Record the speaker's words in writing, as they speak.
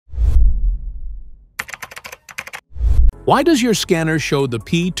Why does your scanner show the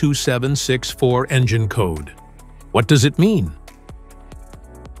P2764 engine code? What does it mean?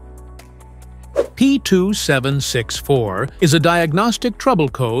 P2764 is a diagnostic trouble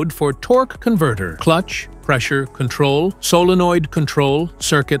code for torque converter, clutch, pressure control, solenoid control,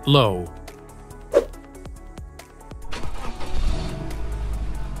 circuit low.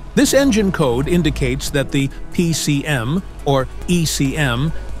 This engine code indicates that the PCM, or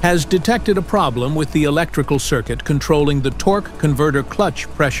ECM, has detected a problem with the electrical circuit controlling the torque converter clutch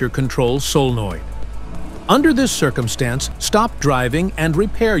pressure control solenoid. Under this circumstance, stop driving and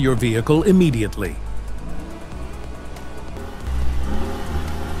repair your vehicle immediately.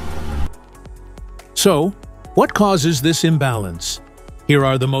 So, what causes this imbalance? Here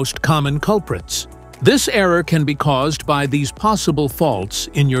are the most common culprits. This error can be caused by these possible faults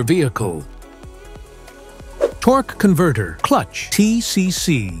in your vehicle. Torque converter, clutch,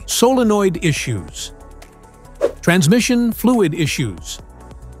 TCC, solenoid issues. Transmission fluid issues.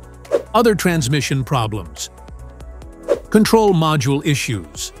 Other transmission problems. Control module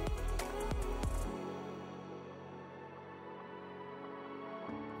issues.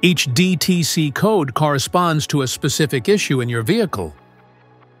 Each DTC code corresponds to a specific issue in your vehicle.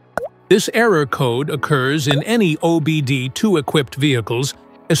 This error code occurs in any OBD2 equipped vehicles,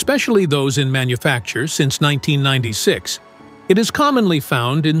 especially those in manufacture since 1996. It is commonly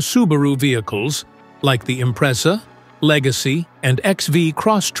found in Subaru vehicles like the Impreza, Legacy, and XV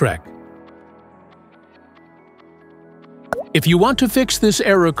Crosstrek. If you want to fix this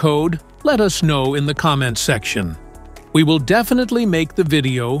error code, let us know in the comments section. We will definitely make the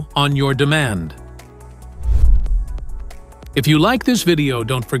video on your demand. If you like this video,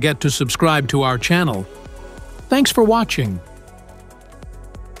 don't forget to subscribe to our channel. Thanks for watching.